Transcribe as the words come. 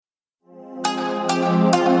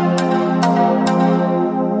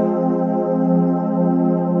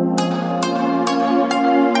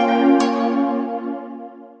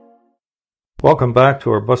Welcome back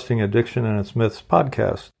to our Busting Addiction and Its Myths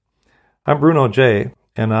podcast. I'm Bruno J.,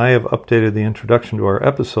 and I have updated the introduction to our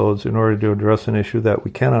episodes in order to address an issue that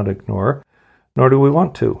we cannot ignore, nor do we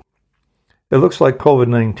want to. It looks like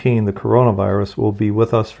COVID-19, the coronavirus, will be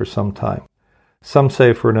with us for some time. Some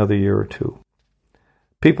say for another year or two.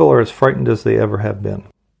 People are as frightened as they ever have been.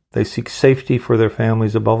 They seek safety for their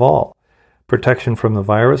families above all, protection from the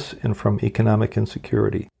virus and from economic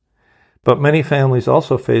insecurity. But many families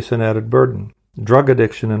also face an added burden, drug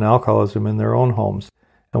addiction and alcoholism in their own homes,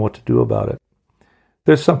 and what to do about it.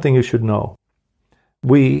 There's something you should know.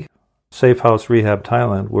 We, Safe House Rehab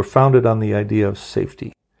Thailand, were founded on the idea of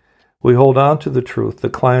safety. We hold on to the truth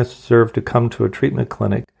that clients deserve to come to a treatment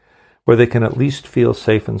clinic where they can at least feel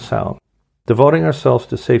safe and sound. Devoting ourselves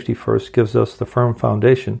to safety first gives us the firm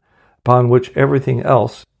foundation upon which everything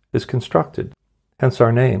else is constructed, hence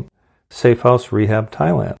our name, Safe House Rehab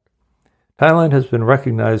Thailand. Thailand has been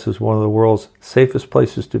recognized as one of the world's safest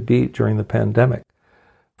places to be during the pandemic.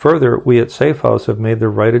 Further, we at Safe House have made the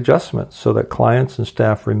right adjustments so that clients and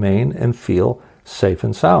staff remain and feel safe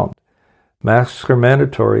and sound. Masks are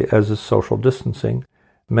mandatory, as is social distancing,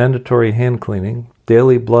 mandatory hand cleaning,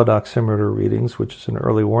 daily blood oximeter readings, which is an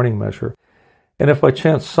early warning measure, and if by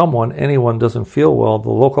chance anyone doesn't feel well, the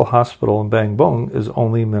local hospital in Bang Bung is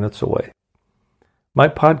only minutes away. My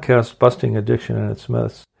podcast, Busting Addiction and Its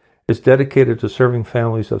Myths, is dedicated to serving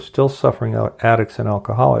families of still suffering addicts and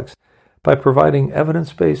alcoholics by providing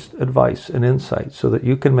evidence-based advice and insight so that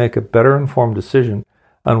you can make a better informed decision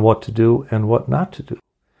on what to do and what not to do.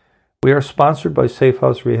 We are sponsored by Safe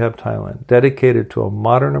House Rehab Thailand, dedicated to a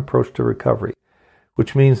modern approach to recovery,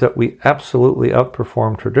 which means that we absolutely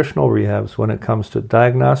outperform traditional rehabs when it comes to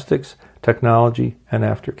diagnostics, technology, and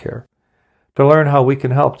aftercare. To learn how we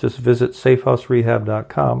can help, just visit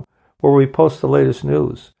safehouserehab.com, where we post the latest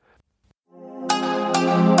news.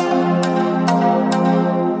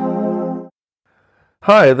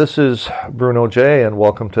 Hi, this is Bruno J., and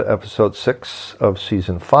welcome to episode 6 of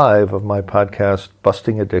season 5 of my podcast,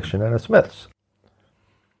 Busting Addiction and Its Myths.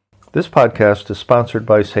 This podcast is sponsored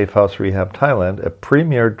by Safe House Rehab Thailand, a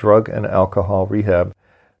premier drug and alcohol rehab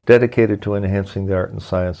dedicated to enhancing the art and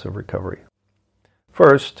science of recovery.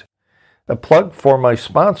 First, a plug for my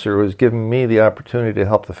sponsor who has given me the opportunity to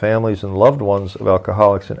help the families and loved ones of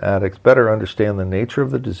alcoholics and addicts better understand the nature of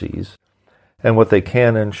the disease and what they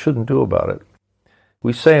can and shouldn't do about it.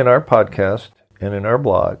 We say in our podcast and in our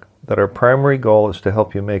blog that our primary goal is to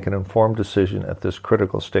help you make an informed decision at this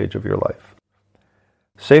critical stage of your life.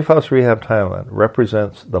 Safe House Rehab Thailand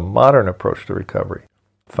represents the modern approach to recovery,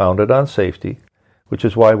 founded on safety, which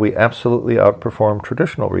is why we absolutely outperform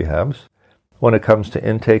traditional rehabs when it comes to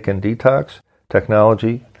intake and detox,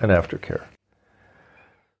 technology, and aftercare.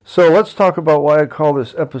 So let's talk about why I call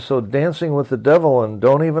this episode Dancing with the Devil and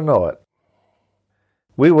Don't Even Know It.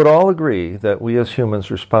 We would all agree that we as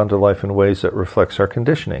humans respond to life in ways that reflects our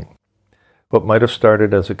conditioning. What might have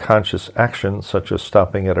started as a conscious action, such as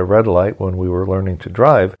stopping at a red light when we were learning to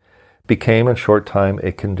drive, became in short time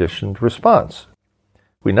a conditioned response.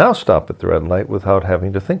 We now stop at the red light without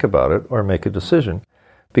having to think about it or make a decision,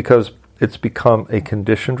 because it's become a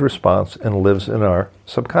conditioned response and lives in our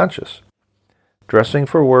subconscious. Dressing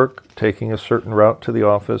for work, taking a certain route to the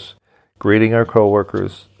office, greeting our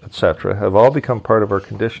coworkers, etc., have all become part of our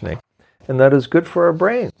conditioning, and that is good for our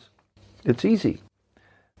brains. It's easy.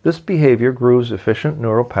 This behavior grooves efficient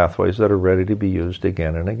neural pathways that are ready to be used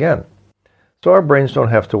again and again. So our brains don't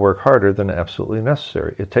have to work harder than absolutely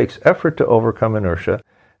necessary. It takes effort to overcome inertia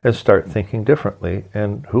and start thinking differently,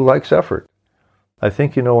 and who likes effort? I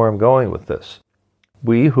think you know where I'm going with this.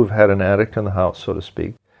 We, who've had an addict in the house, so to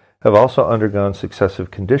speak, have also undergone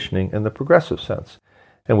successive conditioning in the progressive sense,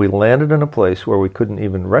 and we landed in a place where we couldn't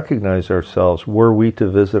even recognize ourselves were we to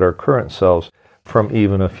visit our current selves from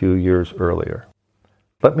even a few years earlier.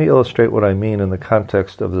 Let me illustrate what I mean in the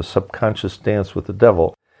context of the subconscious dance with the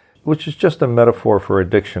devil, which is just a metaphor for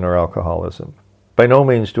addiction or alcoholism. By no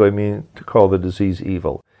means do I mean to call the disease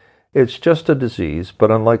evil. It's just a disease,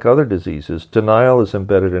 but unlike other diseases, denial is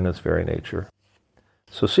embedded in its very nature.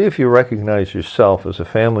 So see if you recognize yourself as a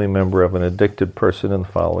family member of an addicted person in the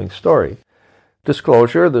following story.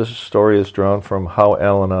 Disclosure, this story is drawn from How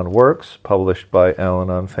Al-Anon Works, published by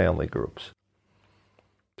Al-Anon Family Groups.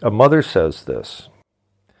 A mother says this: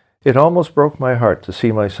 "It almost broke my heart to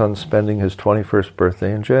see my son spending his 21st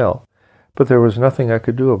birthday in jail, but there was nothing I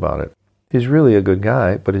could do about it. He's really a good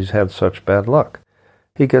guy, but he's had such bad luck.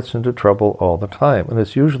 He gets into trouble all the time, and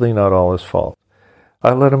it's usually not all his fault.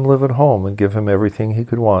 I let him live at home and give him everything he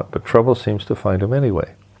could want, but trouble seems to find him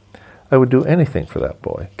anyway. I would do anything for that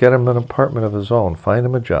boy. Get him an apartment of his own, find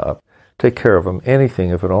him a job, take care of him, anything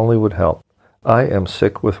if it only would help. I am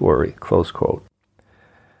sick with worry, close quote.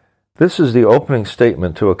 This is the opening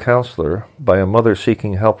statement to a counselor by a mother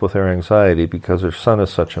seeking help with her anxiety because her son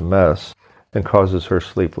is such a mess and causes her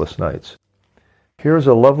sleepless nights. Here is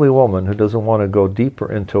a lovely woman who doesn't want to go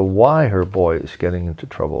deeper into why her boy is getting into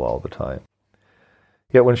trouble all the time.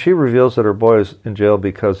 Yet when she reveals that her boy is in jail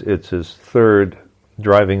because it's his third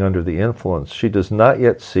driving under the influence, she does not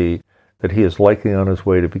yet see that he is likely on his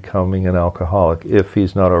way to becoming an alcoholic if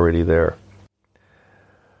he's not already there.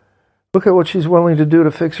 Look at what she's willing to do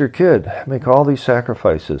to fix her kid, make all these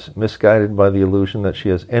sacrifices, misguided by the illusion that she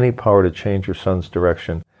has any power to change her son's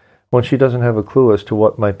direction when she doesn't have a clue as to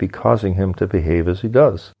what might be causing him to behave as he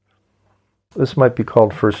does. This might be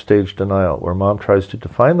called first-stage denial, where mom tries to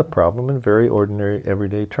define the problem in very ordinary,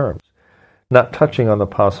 everyday terms, not touching on the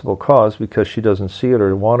possible cause because she doesn't see it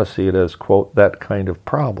or want to see it as, quote, that kind of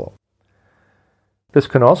problem. This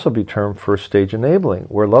can also be termed first-stage enabling,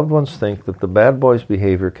 where loved ones think that the bad boy's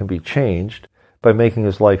behavior can be changed by making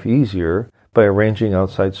his life easier by arranging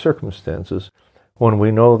outside circumstances, when we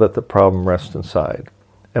know that the problem rests inside.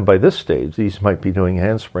 And by this stage, these might be doing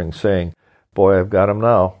handsprings, saying, boy, I've got him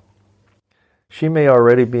now. She may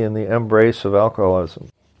already be in the embrace of alcoholism,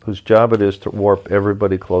 whose job it is to warp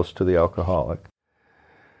everybody close to the alcoholic.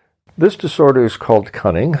 This disorder is called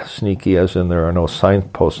cunning, sneaky as in there are no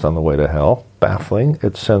signposts on the way to hell, baffling,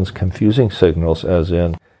 it sends confusing signals as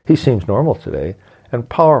in, he seems normal today, and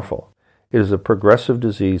powerful. It is a progressive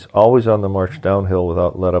disease always on the march downhill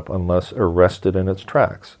without let-up unless arrested in its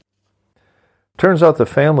tracks. Turns out the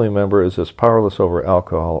family member is as powerless over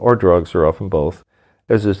alcohol or drugs, or often both,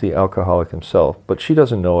 as is the alcoholic himself, but she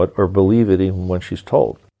doesn't know it or believe it even when she's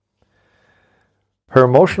told. Her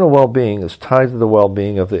emotional well-being is tied to the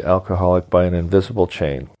well-being of the alcoholic by an invisible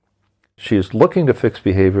chain. She is looking to fix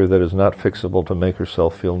behavior that is not fixable to make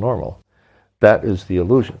herself feel normal. That is the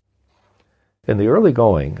illusion. In the early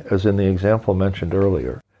going, as in the example mentioned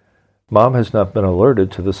earlier, mom has not been alerted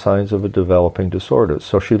to the signs of a developing disorder,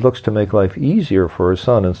 so she looks to make life easier for her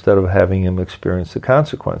son instead of having him experience the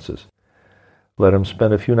consequences. Let him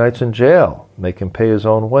spend a few nights in jail. Make him pay his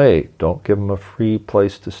own way. Don't give him a free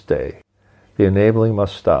place to stay. The enabling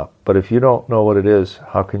must stop. But if you don't know what it is,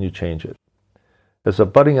 how can you change it? As a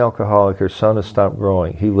budding alcoholic, her son has stopped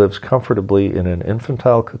growing. He lives comfortably in an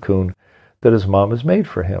infantile cocoon that his mom has made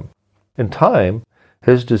for him. In time,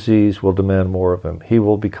 his disease will demand more of him. He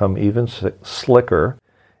will become even slicker,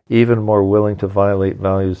 even more willing to violate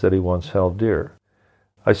values that he once held dear.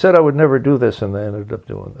 I said I would never do this, and I ended up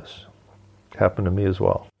doing this. Happened to me as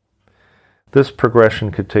well. This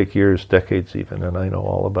progression could take years, decades even, and I know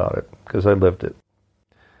all about it because I lived it.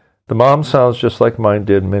 The mom sounds just like mine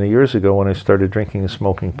did many years ago when I started drinking and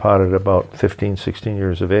smoking pot at about 15, 16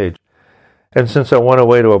 years of age. And since I went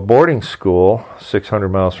away to a boarding school 600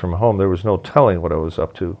 miles from home, there was no telling what I was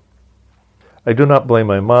up to. I do not blame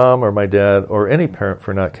my mom or my dad or any parent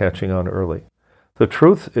for not catching on early. The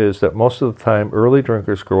truth is that most of the time early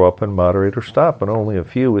drinkers grow up and moderate or stop, and only a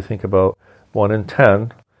few, we think about 1 in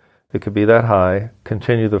 10, it could be that high,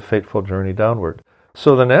 continue the fateful journey downward.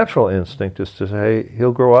 So the natural instinct is to say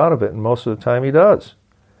he'll grow out of it, and most of the time he does.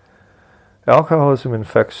 Alcoholism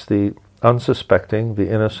infects the unsuspecting, the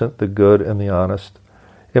innocent, the good, and the honest.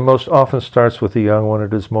 It most often starts with the young when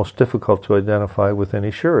it is most difficult to identify with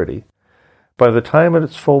any surety. By the time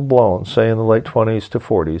it's full-blown, say in the late 20s to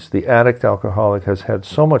 40s, the addict alcoholic has had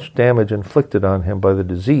so much damage inflicted on him by the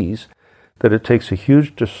disease that it takes a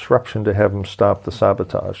huge disruption to have him stop the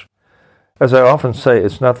sabotage. As I often say,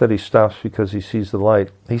 it's not that he stops because he sees the light.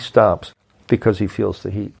 He stops because he feels the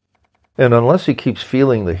heat. And unless he keeps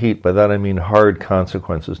feeling the heat, by that I mean hard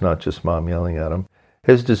consequences, not just mom yelling at him,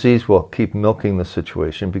 his disease will keep milking the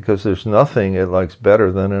situation because there's nothing it likes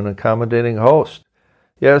better than an accommodating host.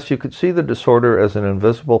 Yes, you could see the disorder as an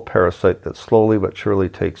invisible parasite that slowly but surely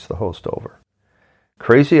takes the host over.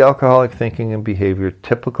 Crazy alcoholic thinking and behavior,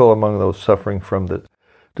 typical among those suffering from the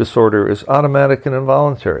disorder, is automatic and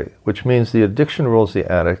involuntary, which means the addiction rules the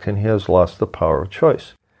addict and he has lost the power of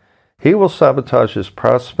choice. He will sabotage his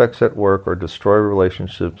prospects at work or destroy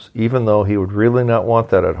relationships, even though he would really not want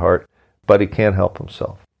that at heart, but he can't help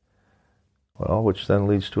himself. Well, which then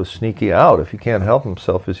leads to a sneaky out. If he can't help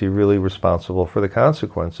himself, is he really responsible for the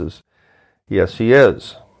consequences? Yes, he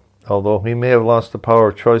is. Although he may have lost the power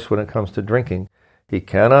of choice when it comes to drinking, he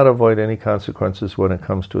cannot avoid any consequences when it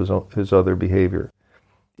comes to his other behavior,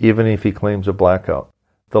 even if he claims a blackout.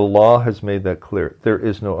 The law has made that clear. There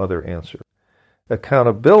is no other answer.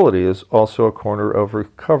 Accountability is also a corner of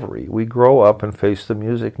recovery. We grow up and face the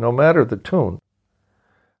music, no matter the tune.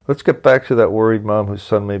 Let's get back to that worried mom whose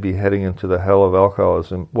son may be heading into the hell of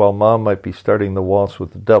alcoholism, while mom might be starting the waltz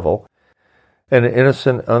with the devil. and an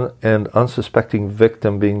innocent and unsuspecting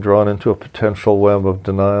victim being drawn into a potential web of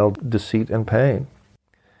denial, deceit, and pain.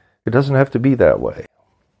 It doesn't have to be that way.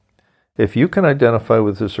 If you can identify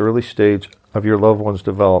with this early stage of your loved one's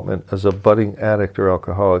development as a budding addict or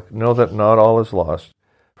alcoholic, know that not all is lost,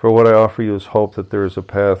 for what I offer you is hope that there is a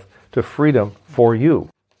path to freedom for you.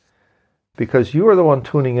 Because you are the one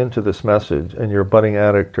tuning into this message, and your budding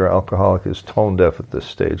addict or alcoholic is tone deaf at this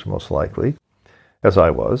stage, most likely, as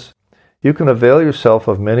I was, you can avail yourself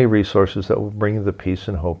of many resources that will bring you the peace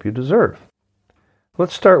and hope you deserve.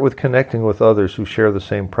 Let's start with connecting with others who share the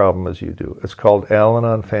same problem as you do. It's called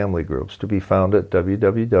Al-Anon Family Groups, to be found at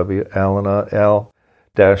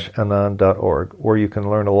www.al-anon.org, where you can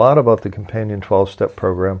learn a lot about the companion 12-step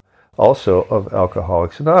program, also of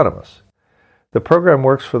Alcoholics Anonymous. The program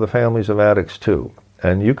works for the families of addicts too,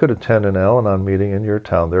 and you could attend an Al-Anon meeting in your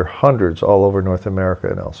town. There are hundreds all over North America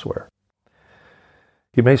and elsewhere.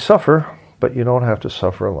 You may suffer, but you don't have to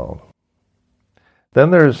suffer alone.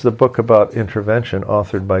 Then there's the book about intervention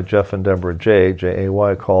authored by Jeff and Deborah Jay,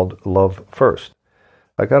 J-A-Y, called Love First.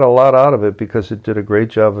 I got a lot out of it because it did a great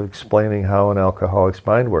job of explaining how an alcoholic's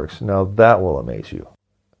mind works. Now that will amaze you.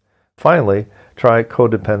 Finally, try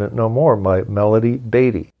Codependent No More by Melody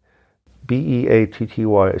Beatty,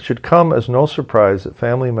 B-E-A-T-T-Y. It should come as no surprise that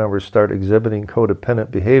family members start exhibiting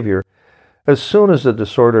codependent behavior as soon as the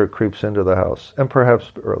disorder creeps into the house, and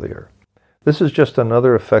perhaps earlier. This is just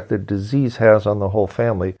another effect that disease has on the whole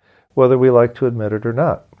family, whether we like to admit it or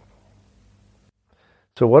not.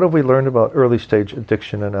 So what have we learned about early-stage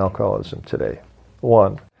addiction and alcoholism today?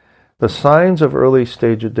 1. The signs of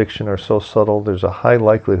early-stage addiction are so subtle there's a high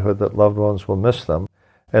likelihood that loved ones will miss them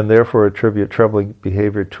and therefore attribute troubling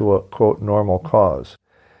behavior to a, quote, normal cause.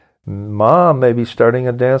 Mom may be starting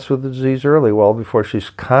a dance with the disease early, well before she's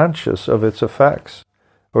conscious of its effects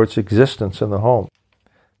or its existence in the home.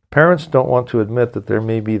 Parents don't want to admit that there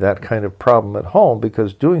may be that kind of problem at home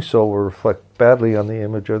because doing so will reflect badly on the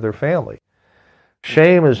image of their family.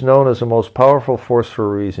 Shame is known as the most powerful force for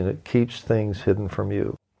a reason. It keeps things hidden from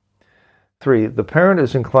you. 3. The parent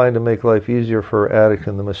is inclined to make life easier for her addict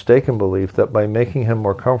in the mistaken belief that by making him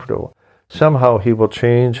more comfortable, somehow he will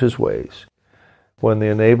change his ways, when the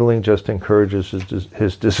enabling just encourages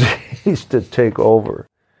his disease to take over.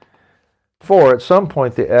 4. At some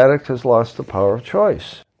point, the addict has lost the power of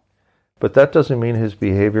choice. But that doesn't mean his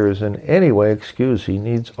behavior is in any way excused. He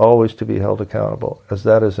needs always to be held accountable, as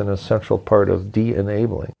that is an essential part of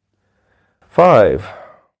de-enabling. 5.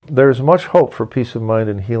 There is much hope for peace of mind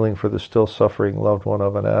and healing for the still suffering loved one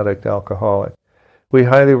of an addict alcoholic. We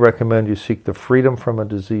highly recommend you seek the freedom from a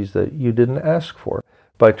disease that you didn't ask for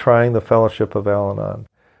by trying the Fellowship of Al-Anon,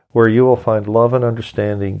 where you will find love and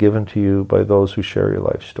understanding given to you by those who share your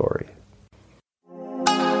life story.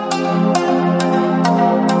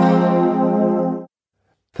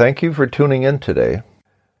 Thank you for tuning in today.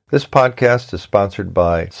 This podcast is sponsored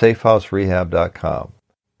by SafeHouseRehab.com.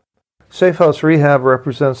 SafeHouse Rehab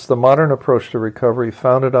represents the modern approach to recovery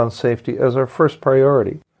founded on safety as our first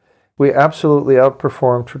priority. We absolutely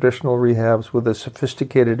outperform traditional rehabs with a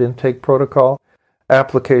sophisticated intake protocol,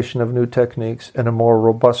 application of new techniques, and a more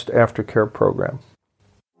robust aftercare program.